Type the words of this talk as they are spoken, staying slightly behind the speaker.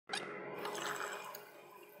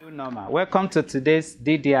Normal. Welcome to today's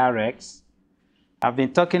DDRx. I've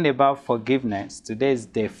been talking about forgiveness. Today is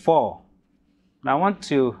day 4. I want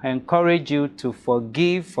to encourage you to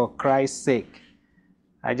forgive for Christ's sake.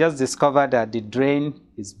 I just discovered that the drain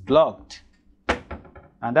is blocked.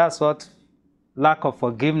 And that's what lack of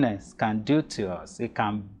forgiveness can do to us. It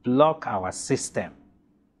can block our system.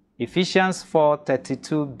 Ephesians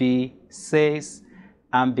 4:32b says,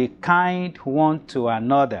 "And be kind one to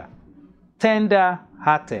another,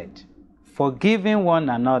 tender-hearted, forgiving one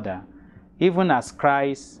another, even as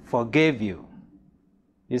Christ forgave you."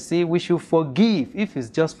 You see, we should forgive if it's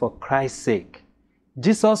just for Christ's sake.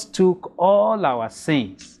 Jesus took all our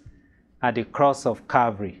sins at the cross of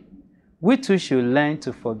Calvary. We too should learn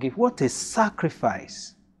to forgive. What a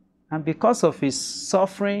sacrifice! And because of his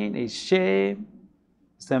suffering, his shame,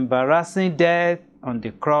 his embarrassing death on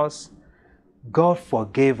the cross, God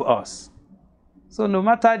forgave us. So no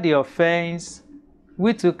matter the offense,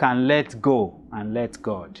 we too can let go and let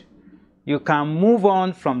God. You can move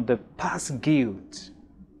on from the past guilt,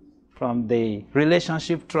 from the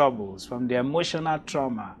relationship troubles, from the emotional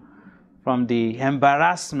trauma, from the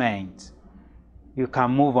embarrassment. You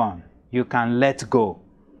can move on. You can let go.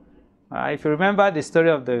 If you remember the story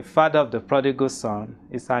of the father of the prodigal son,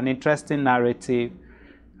 it's an interesting narrative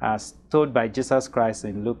as told by Jesus Christ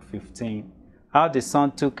in Luke 15, how the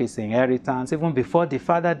son took his inheritance even before the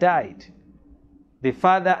father died.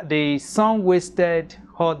 The son wasted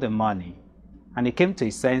all the money, and he came to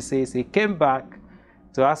his senses. He came back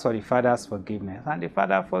to ask for the father's forgiveness, and the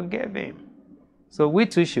father forgave him. So we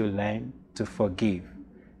too should learn to forgive.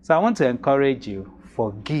 So I want to encourage you,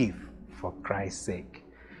 forgive for Christ's sake.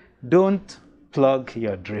 Don't plug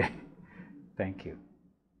your drain. Thank you.